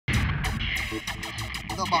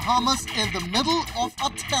The Bahamas in the middle of a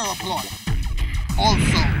terror plot.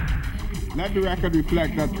 Also, let the record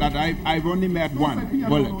reflect that I've only met one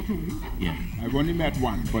bullet. Yeah. I've only met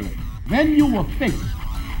one bullet. When you were faced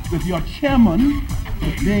with your chairman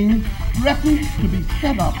being threatened to be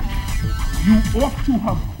set up, you ought to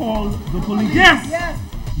have called the police. Yes!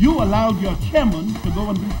 You allowed your chairman to go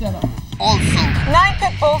and be set up. Also, 9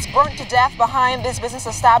 pit bulls burnt to death behind this business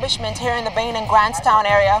establishment here in the Bain and Grantstown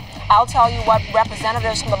area. I'll tell you what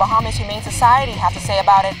representatives from the Bahamas Humane Society have to say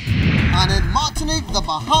about it. and in Martinique, the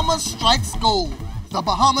Bahamas strikes gold. The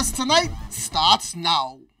Bahamas Tonight starts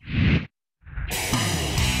now.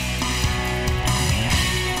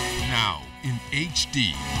 Now in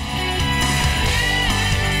HD.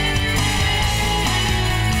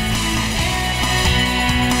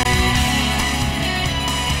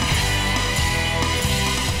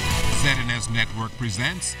 ZNS Network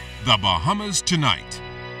presents The Bahamas Tonight.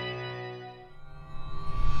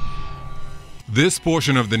 This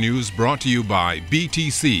portion of the news brought to you by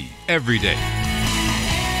BTC Every Day.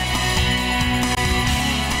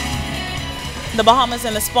 The Bahamas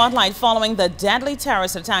in the spotlight following the deadly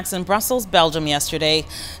terrorist attacks in Brussels, Belgium yesterday.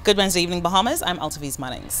 Good Wednesday evening, Bahamas. I'm Altaviz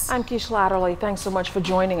Munnings. I'm Keish Latterly. Thanks so much for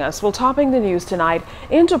joining us. Well, topping the news tonight,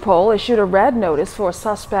 Interpol issued a red notice for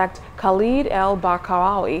suspect Khalid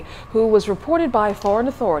El-Bakraoui, who was reported by foreign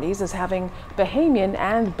authorities as having Bahamian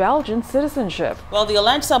and Belgian citizenship. Well, the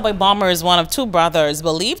alleged subway bomber is one of two brothers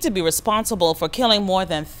believed to be responsible for killing more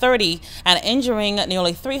than 30 and injuring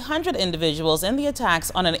nearly 300 individuals in the attacks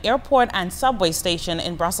on an airport and subway station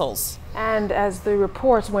in Brussels. And as the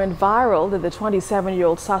reports went viral that the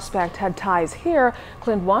 27-year-old suspect had ties here,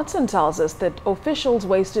 Clint Watson tells us that officials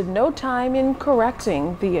wasted no time in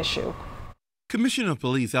correcting the issue. Commissioner of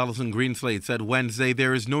Police Alison Greenslade said Wednesday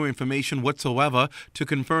there is no information whatsoever to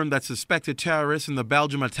confirm that suspected terrorist in the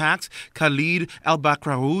Belgium attacks, Khalid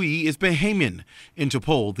El-Bakraoui, is Bahamian.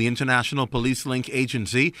 Interpol, the international police link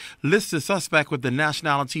agency, lists the suspect with the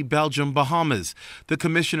nationality Belgium, Bahamas. The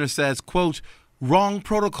commissioner says, quote, "Wrong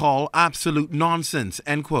protocol, absolute nonsense,"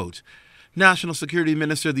 end quote. National Security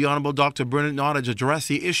Minister the Honourable Dr. Bernard Nottage addressed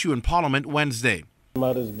the issue in Parliament Wednesday. The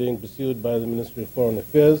matter is being pursued by the Ministry of Foreign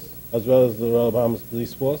Affairs as well as the Royal Bahamas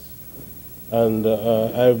Police Force, and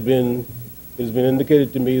it has been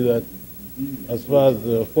indicated to me that as far as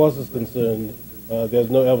the force is concerned, there's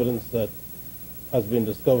no evidence that has been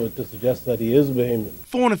discovered to suggest that he is Bahamian.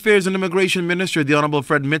 Foreign Affairs and Immigration Minister the Honourable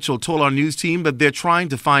Fred Mitchell told our news team that they're trying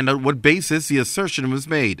to find out what basis the assertion was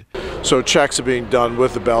made. So checks are being done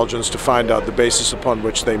with the Belgians to find out the basis upon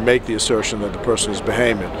which they make the assertion that the person is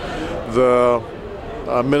Bahamian. The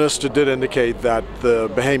Minister did indicate that the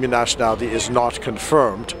Bahamian nationality is not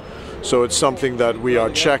confirmed, so it's something that we are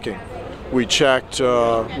checking. We checked,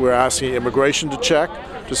 we're asking immigration to check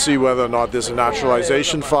to see whether or not there's a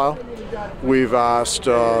naturalization file. We've asked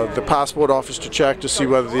the passport office to check to see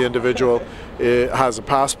whether the individual has a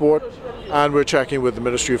passport, and we're checking with the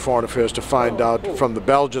Ministry of Foreign Affairs to find out from the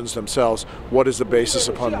Belgians themselves what is the basis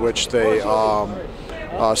upon which they are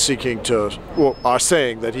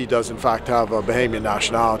saying that he does in fact have a Bahamian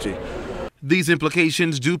nationality. These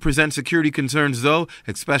implications do present security concerns, though,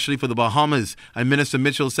 especially for the Bahamas, and Minister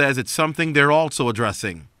Mitchell says it's something they're also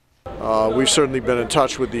addressing. We've certainly been in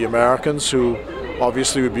touch with the Americans, who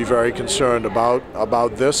obviously would be very concerned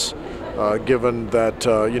about this, given that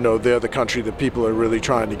they're the country that people are really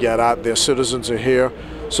trying to get at. Their citizens are here,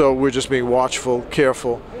 so we're just being watchful,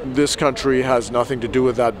 careful. This country has nothing to do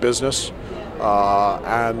with that business.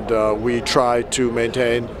 And we try to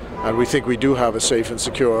maintain, and we think we do have a safe and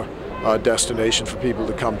secure destination for people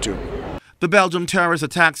to come to. The Belgium terrorist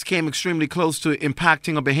attacks came extremely close to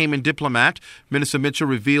impacting a Bahamian diplomat. Minister Mitchell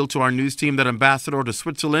revealed to our news team that Ambassador to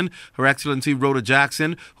Switzerland, Her Excellency Rhoda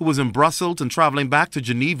Jackson, who was in Brussels and traveling back to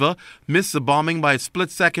Geneva, missed the bombing by a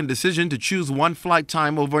split-second decision to choose one flight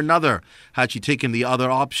time over another. Had she taken the other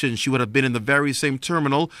option, she would have been in the very same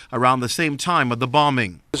terminal around the same time of the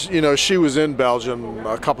bombing. You know, she was in Belgium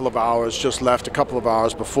a couple of hours, just left a couple of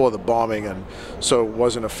hours before the bombing, and so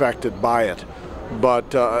wasn't affected by it.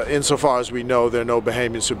 But insofar as we know, there are no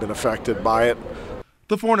Bahamians who've been affected by it.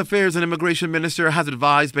 The Foreign Affairs and Immigration Minister has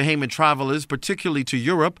advised Bahamian travelers, particularly to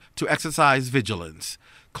Europe, to exercise vigilance.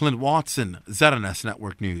 Clint Watson, ZNS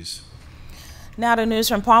Network News. Now to news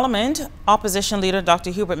from Parliament. Opposition leader Dr.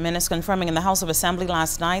 Hubert Minnis confirming in the House of Assembly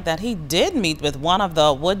last night that he did meet with one of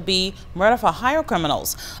the would-be murder-for-hire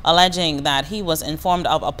criminals, alleging that he was informed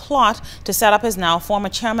of a plot to set up his now former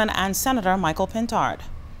chairman and Senator Michael Pintard.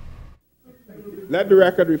 Let the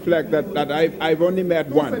record reflect that I've only met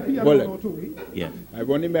one bullet. Yeah. I've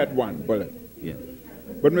only met one bullet. Yeah.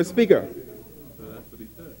 But, Mr. Speaker,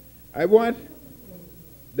 I want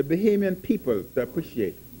the Bahamian people to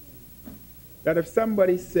appreciate that if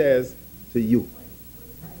somebody says to you,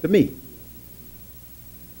 to me,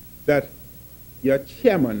 that your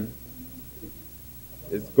chairman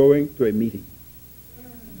is going to a meeting,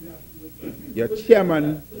 your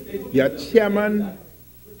chairman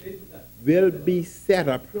will be set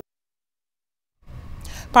up.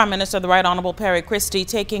 Prime Minister the Right Honorable Perry Christie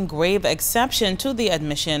taking grave exception to the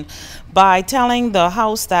admission by telling the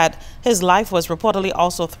House that his life was reportedly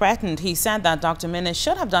also threatened. He said that Dr. Minnis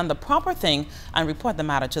should have done the proper thing and report the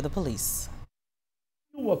matter to the police.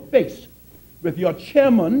 You were faced with your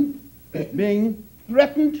chairman being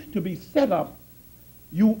threatened to be set up.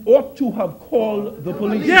 You ought to have called the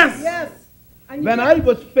police. Yes! Yes. When I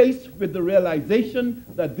was faced with the realization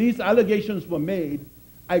that these allegations were made,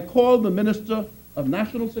 I called the Minister of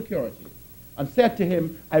National Security and said to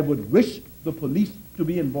him, I would wish the police to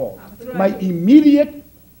be involved. Right. My immediate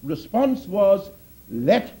response was,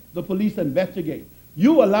 let the police investigate.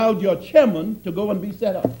 You allowed your chairman to go and be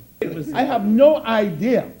set up. I have no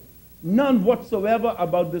idea, none whatsoever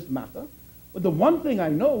about this matter, but the one thing I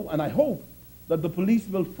know, and I hope, that the police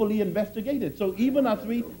will fully investigate it. So even as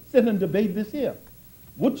we sit and debate this here,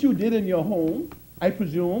 what you did in your home, I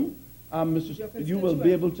presume, you will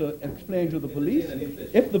be able to explain to the police.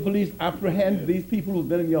 If the police apprehend these people who've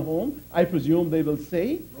been in your home, I presume they will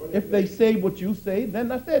say. If they say what you say, then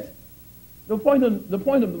that's it. The point of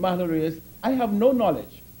the matter is, I have no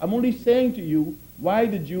knowledge. I'm only saying to you, why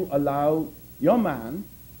did you allow your man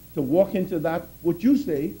to walk into that, what you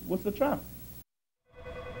say was the trap?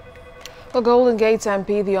 The Golden Gates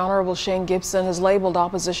MP, the Honorable Shane Gibson, has labeled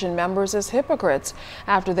opposition members as hypocrites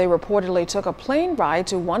after they reportedly took a plane ride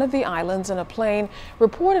to one of the islands in a plane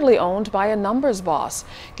reportedly owned by a numbers boss.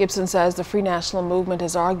 Gibson says the Free National Movement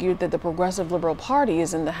has argued that the Progressive Liberal Party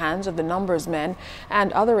is in the hands of the numbers men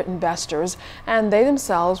and other investors, and they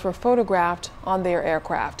themselves were photographed on their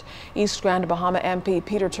aircraft. East Grand Bahama MP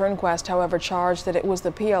Peter Turnquest, however, charged that it was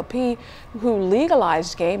the PLP who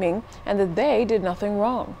legalized gaming and that they did nothing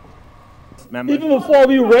wrong. Even before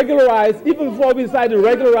we decided to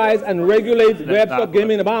regularize and regulate web shop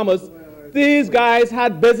gaming in the Bahamas, these guys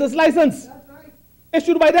had business license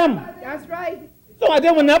issued by them. That's right. So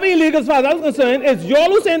they were never illegal as far as I was concerned. It's y'all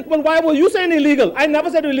who saying, well, why were you saying illegal? I never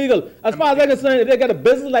said illegal. As far as I'm concerned, if they got a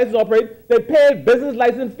business license to operate, they paid business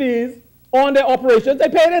license fees on their operations. They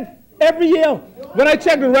paid it every year. When I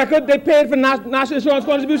checked the record, they paid for national insurance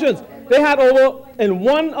contributions. They had in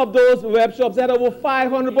one of those web shops, they had over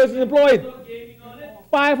 500 persons employed.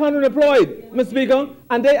 500 employed, Mr. Speaker,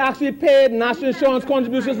 and they actually paid national insurance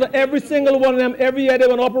contributions for every single one of them every year they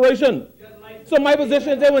were in operation. So my position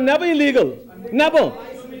is they were never illegal, never.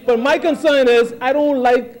 But my concern is I don't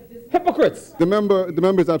like hypocrites. The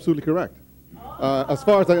member is absolutely correct. As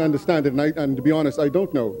far as I understand it, and to be honest, I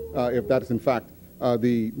don't know if that is in fact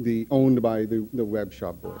the owned by the web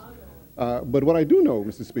shop boys. But what I do know,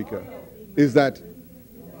 Mr. Speaker, is that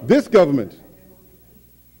this government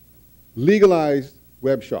legalized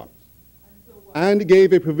web shops and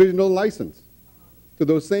gave a provisional license to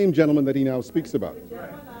those same gentlemen that he now speaks about.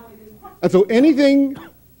 And so anything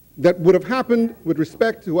that would have happened with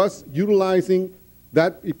respect to us utilizing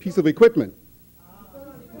that piece of equipment,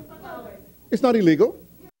 it's not illegal.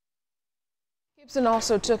 Gibson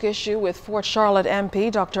also took issue with Fort Charlotte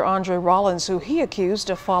MP Dr. Andre Rollins, who he accused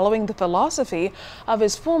of following the philosophy of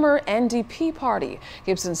his former NDP party.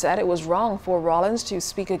 Gibson said it was wrong for Rollins to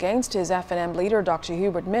speak against his F&M leader, Dr.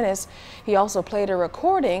 Hubert Minnis. He also played a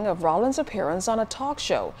recording of Rollins' appearance on a talk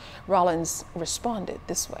show. Rollins responded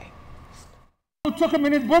this way. He took him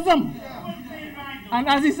in his bosom, and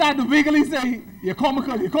as he started to wiggle, he said, "You're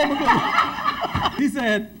comical, you're comical." He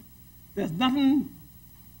said, "There's nothing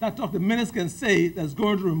that Dr. Minnis can say that's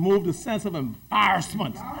going to remove the sense of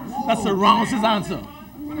embarrassment that surrounds his answer."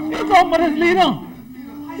 He talking about his leader.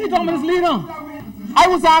 He talking about his leader. I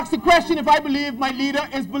was asked the question if I believe my leader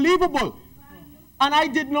is believable. And I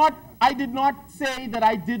did not say that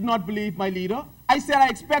I did not believe my leader. I said I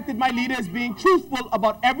expected my leader as being truthful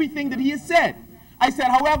about everything that he has said. I said,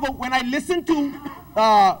 however, when I listened to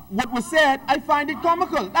what was said, I find it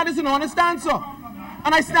comical. That is an honest answer.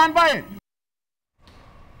 And I stand by it.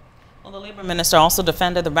 Well, the Labor Minister also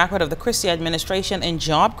defended the record of the Christie administration in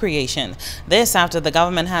job creation. This after the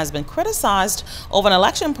government has been criticized over an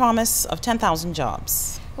election promise of 10,000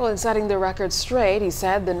 jobs. Well, in setting the record straight, he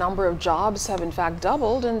said the number of jobs have in fact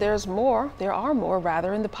doubled and there are more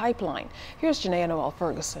in the pipeline. Here's Janaea Noel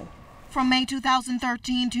Ferguson. From May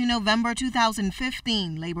 2013 to November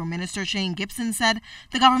 2015, Labor Minister Shane Gibson said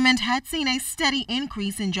the government had seen a steady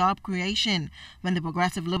increase in job creation. When the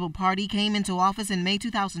Progressive Liberal Party came into office in May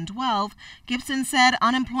 2012, Gibson said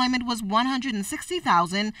unemployment was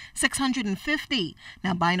 160,650.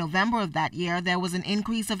 Now, by November of that year, there was an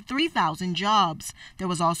increase of 3,000 jobs. There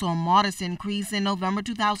was also a modest increase in November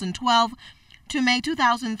 2012 to May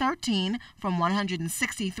 2013 from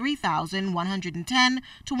 163,110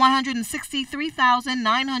 to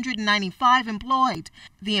 163,995 employed.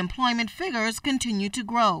 The employment figures continue to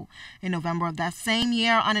grow. In November of that same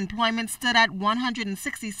year, unemployment stood at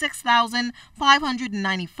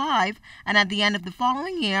 166,595, and at the end of the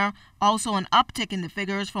following year, also an uptick in the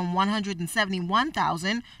figures from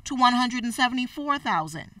 171,000 to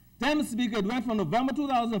 174,000. Then, Mr. Speaker, it went from November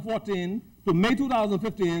 2014 to May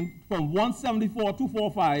 2015 from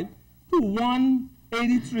 174,245 to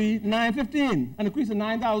 183,915, an increase of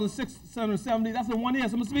 9,670. That's in 1 year.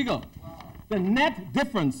 So, Mr. Speaker, the net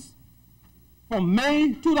difference from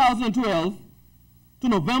May 2012 to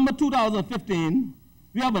November 2015,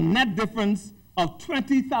 we have a net difference of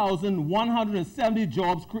 20,170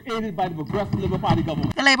 jobs created by the Progressive Liberal Party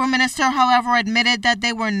government. The Labor Minister, however, admitted that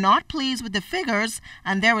they were not pleased with the figures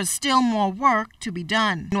and there is still more work to be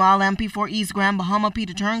done. Meanwhile, MP for East Grand Bahama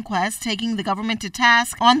Peter Turnquest taking the government to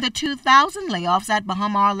task on the 2,000 layoffs at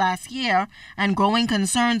Bahamas last year and growing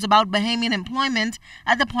concerns about Bahamian employment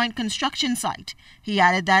at the Point construction site. He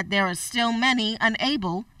added that there are still many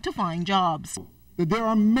unable to find jobs. That there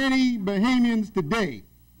are many Bahamians today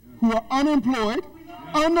who are unemployed,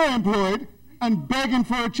 underemployed, and begging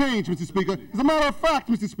for a change, Mr. Speaker. As a matter of fact,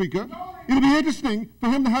 Mr. Speaker, it'll be interesting for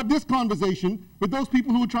him to have this conversation with those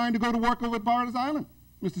people who are trying to go to work over at Paradise Island,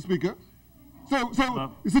 Mr. Speaker. So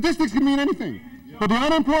statistics can mean anything, but the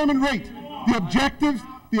unemployment rate, the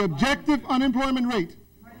objective unemployment rate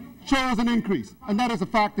shows an increase, and that is a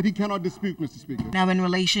fact that he cannot dispute, Mr. Speaker. Now, in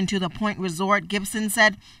relation to the Point Resort, Gibson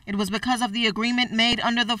said it was because of the agreement made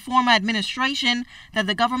under the former administration that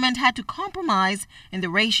the government had to compromise in the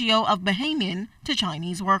ratio of Bahamian to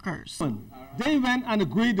Chinese workers. They went and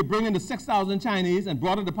agreed to bring in the 6,000 Chinese and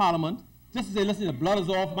brought it to Parliament just to say, listen, the blood is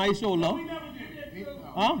off my shoulder.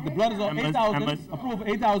 The blood is off 8,000, approved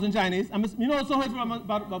 8,000 Chinese. And you know what's so hurtful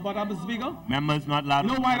about that, Mr. Speaker? Members not allowed.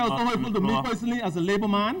 You know why that was so hurtful to me personally as a labor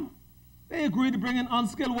man? They agreed to bring in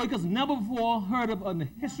unskilled workers never before heard of in the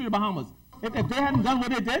history of Bahamas. If they hadn't done what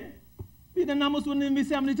they did, the numbers wouldn't even be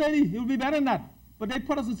 70-30. It would be better than that. But they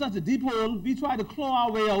put us in such a deep hole. We tried to claw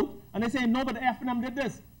our way out, and they say, no, but the F and them did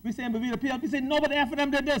this. We say, but we the PLP. Say, no, but the F and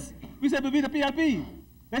them did this. We say, but we the PLP.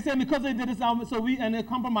 They say, because they did this, and they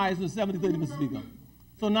compromised with 70-30, Mr. Speaker.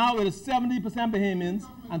 So now it is 70% Bahamians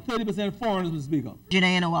and 30% foreigners, Mr. Speaker.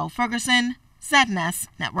 Janae Noel Ferguson, ZNS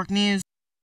Network News.